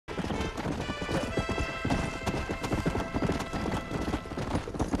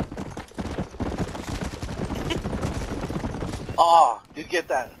Oh, you get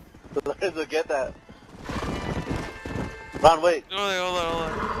that. Lorenzo, get that. Ron, wait. Hold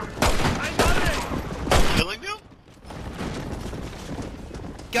on. I got it! Killing him?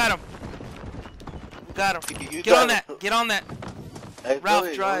 Got him. Got him. You Get on drive. that. Get on that. Hey, Ralph,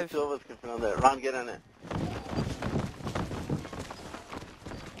 Billy, drive. only two of us can fit on that. Ron, get on it.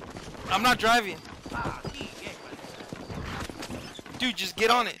 I'm not driving. Dude, just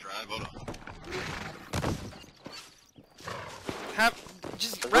get on it. Drive, hold on.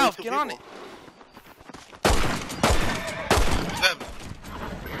 Just There's Ralph, only two get on it. people. 7.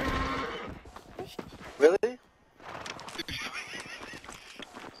 Really?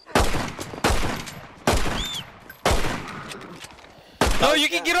 No, you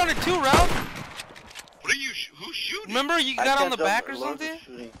can get on it too, Ralph. What are you? Who's shooting? Remember you I got on can't the jump. back or Lorenzo's something?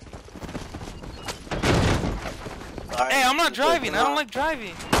 shooting. Alright, Hey, I'm not just driving. turn I don't around. like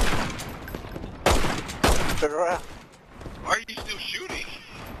driving. Turn around. Why are you still shooting?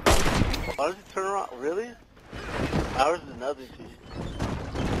 Why did you turn around? Really? Ours is nothing to you.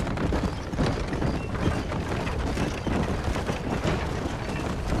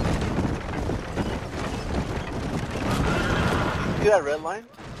 See that red line?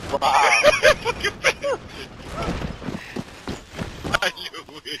 Wow. I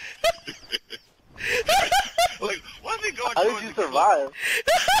knew it. Like, why is he going How towards did you the survive?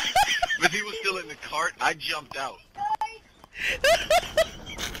 But he was still in the cart. I jumped out.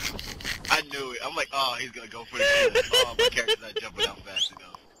 I knew it. I'm like, oh, he's gonna go for the kill. Oh, my character's not jumping out fast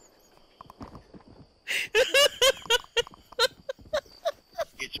enough.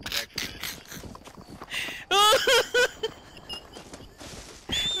 Get your back for that.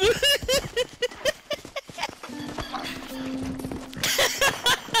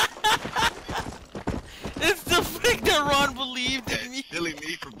 It's the fact that Ron believed in me. Silly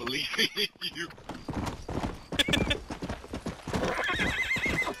me for believing in you.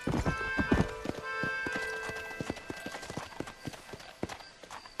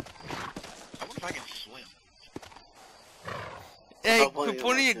 I wonder if I can swim. Hey, I'll quit point you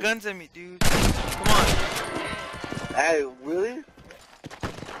pointing your one, guns at me, dude. Come on. Hey, really?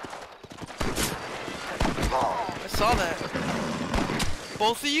 I saw that.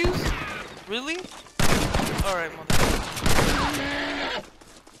 Both of you? Really? Alright, motherfucker.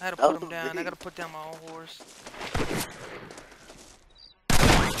 I had to put him down. I gotta put down my own horse.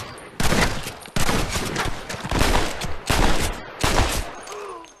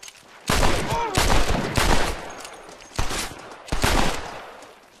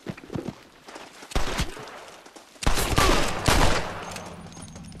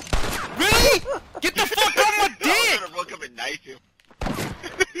 Really? Get the fuck off my dick! I'm gonna walk up and knife him.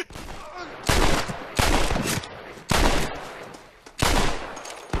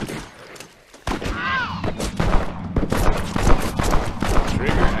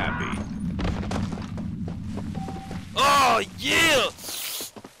 Trigger happy. Oh, yeah!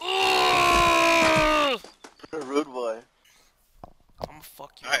 Ugh! A rude boy. I'ma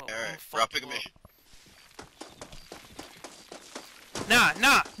fuck you Alright, up. I'ma alright. fuck Rob, pick a you up. mission.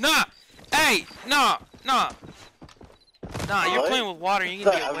 Nah! Hey, nah! Nah, you're What? playing with water, you're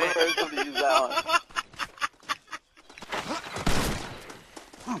gonna get I've wet. never heard somebody use that one.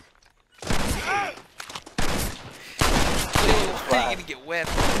 You're gonna get wet.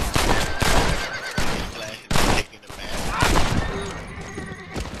 Flashing and taking the bath.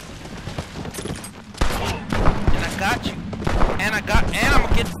 And I got you. And I'm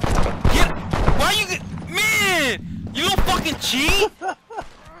gonna get, why you get, man! You gonna fucking cheat?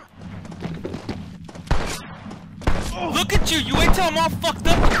 Look at you, you wait till I'm all fucked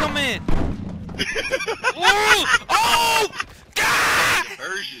up to come in. Ooh! Oh! God!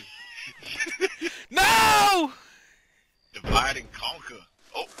 Diversion. No! Divide and conquer.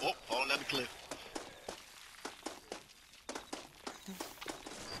 Oh, falling down the cliff.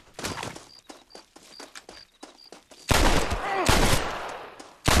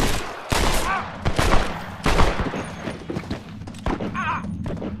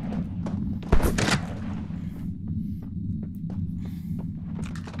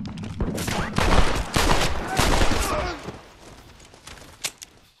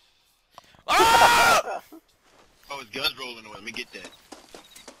 Ah! Oh, his gun's rolling away. Let me get that.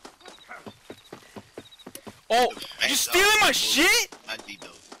 Oh, you stealing my shit? I need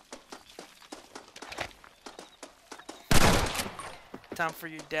those. Time for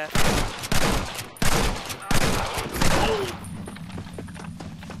your death.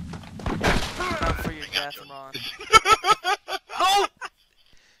 Time for your death, Ron. Oh!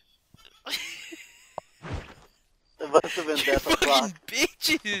 It must have been You death o'clock. fucking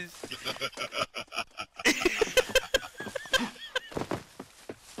bitches!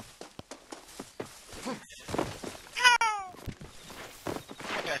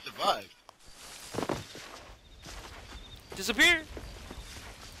 survived. Disappear.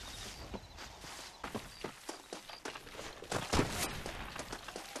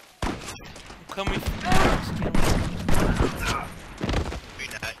 I'm coming.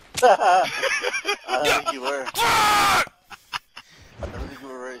 Maybe not. I don't think you were. I don't think you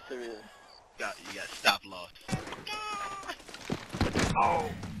were very serious. You got stop loss. Oh.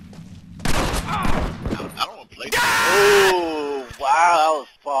 I don't want to play. Oh, wow, that was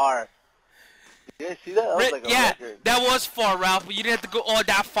far. You guys see that? That was like a Yeah, record. that was far, Ralph, but you didn't have to go all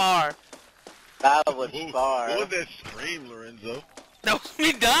that far. That was far. What was that scream, Lorenzo? That was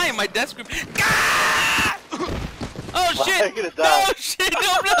me dying. My death scream. Ah! Oh Why shit! are you gonna die? No shit! No, no,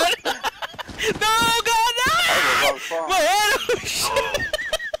 no! No, God, no! That was a long fall. My head! Oh shit!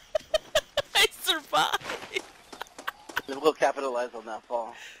 I survived. We'll capitalize on that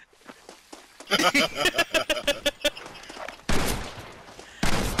fall. I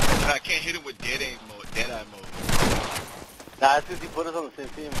can't hit him with dead eye mode. Nah, it's because he put us on the same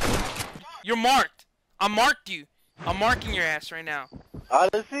team. You're marked. I marked you. I'm marking your ass right now.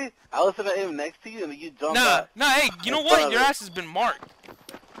 Honestly, I was gonna aim next to you and you jumped out. Nah, hey, you know what? Your ass has been marked.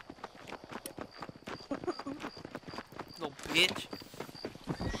 Little bitch.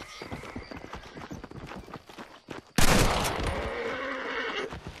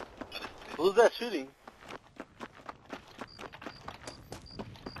 Who's that shooting?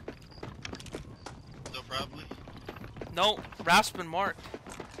 So probably. No, Ralph's been marked.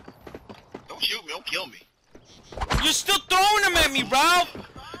 Don't shoot me. Don't kill me. You're still throwing them at me, Ralph!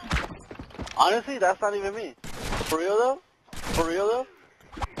 Honestly, that's not even me. For real though? For real though?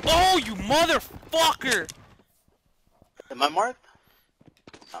 Oh, you motherfucker! Am I marked?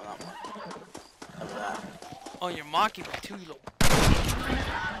 I'm not marked. How's that? Oh, you're mocking me too, you little.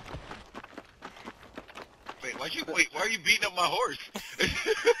 Wait, why are you beating up my horse?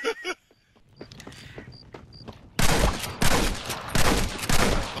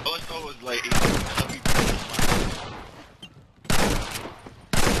 All I saw was like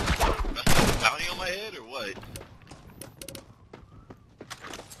that's a bounty on my head or what?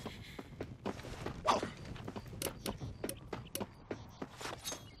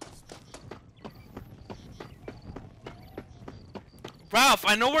 Ralph,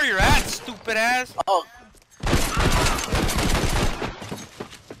 I know where you're at, stupid ass. Oh,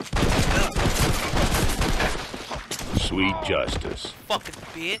 Sweet justice. Fucking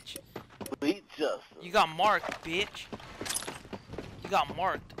bitch. sweet justice. You got marked, bitch. You got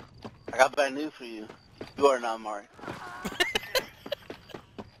marked. I got bad news for you. You are not marked.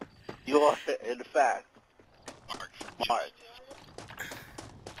 You are, in fact, marked.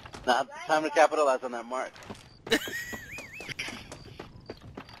 Now, time to capitalize on that mark.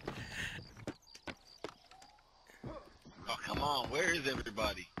 Oh come on, where is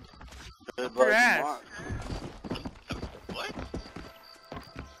everybody? Everybody's ass. marked. What?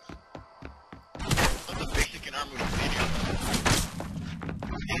 What's the Mexican army video?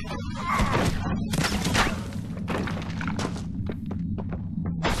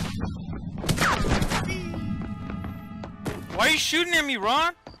 Why are you shooting at me,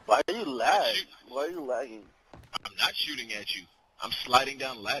 Ron? Why are you lagging? Why are you lagging? I'm not shooting at you. I'm sliding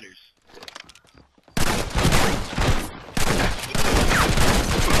down ladders.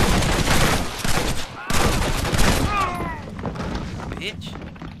 Bitch.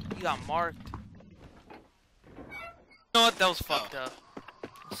 You got marked. You know what? That was fucked up.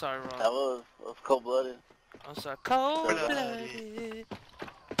 I'm sorry, Ron. That was cold-blooded. I'm sorry. Cold-blooded.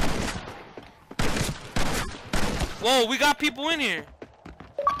 Whoa, we got people in here.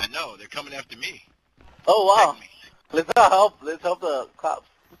 I know, they're coming after me. Oh wow! Take me. Let's help the cops.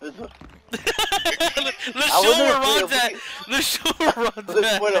 Let's show where Ron's at. Let's show where Ron's Let's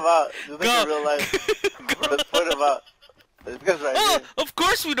at. point him out. Just like Go. in real life. Let's point him out. This guy's right Oh, here. of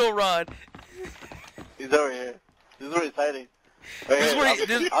course we don't run. He's over here. This is where he's hiding. Right This is here. where he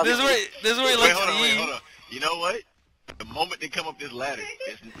Wait, likes hold to on, wait, eat. hold on. You know what? The moment they come up this ladder,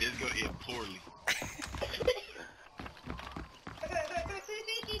 it's gonna end poorly.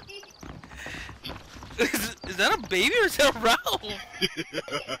 Is that a baby or is that a Ralph?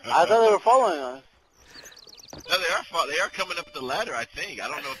 I thought they were following us. No, they are coming up the ladder, I think. I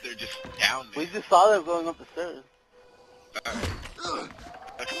don't know if they're just down there. We just saw them going up the stairs. Come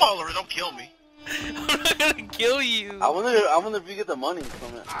on, Laura, don't kill me. I'm not gonna kill you. I wonder if you get the money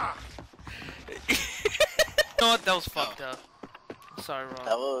from it. You know what? That was fucked up. I'm sorry, Ron.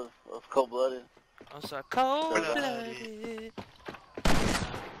 That was cold-blooded. I'm sorry. Cold-blooded.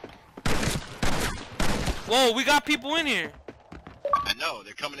 Whoa, we got people in here. I know,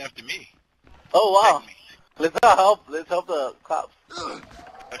 they're coming after me. Oh wow! Take me. Let's help the cops. Come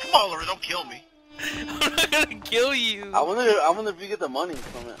on, Lorenzo, don't kill me. I'm not gonna kill you. I wonder if you get the money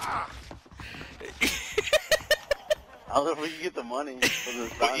from it. I wonder if we can get the money from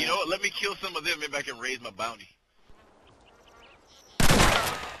this Well, bounty. you know what? Let me kill some of them. Maybe I can raise my bounty.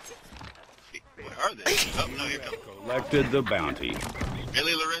 Where are they? Oh, no, here comes. Collected the bounty.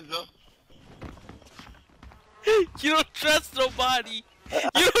 Really, Lorenzo? You don't trust nobody. You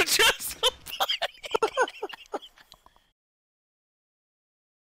don't trust nobody.